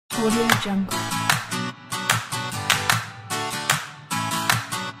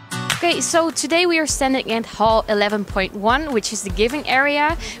Okay, so today we are standing at Hall 11.1, which is the giving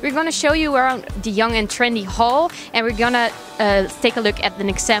area. We're going to show you around the young and trendy hall, and we're going to take a look at an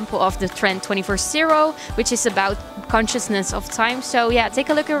example of the trend 21st, which is about consciousness of time. So yeah, take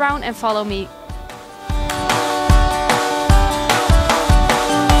a look around and follow me.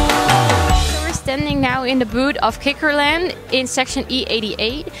 Standing now in the booth of Kikkerland in section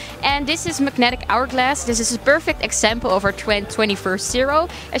E88, and this is magnetic hourglass. This is a perfect example of our trend 21st.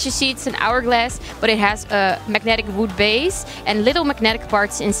 As you see, it's an hourglass, but it has a magnetic wood base and little magnetic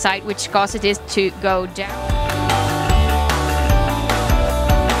parts inside, which causes it to go down.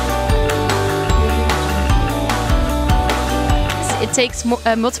 It takes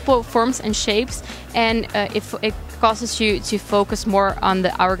multiple forms and shapes, and it causes you to focus more on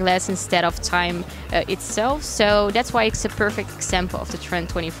the hourglass instead of time itself. So that's why it's a perfect example of the trend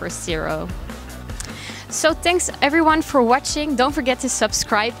 21st. So thanks everyone for watching. Don't forget to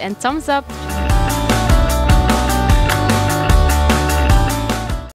subscribe and thumbs up.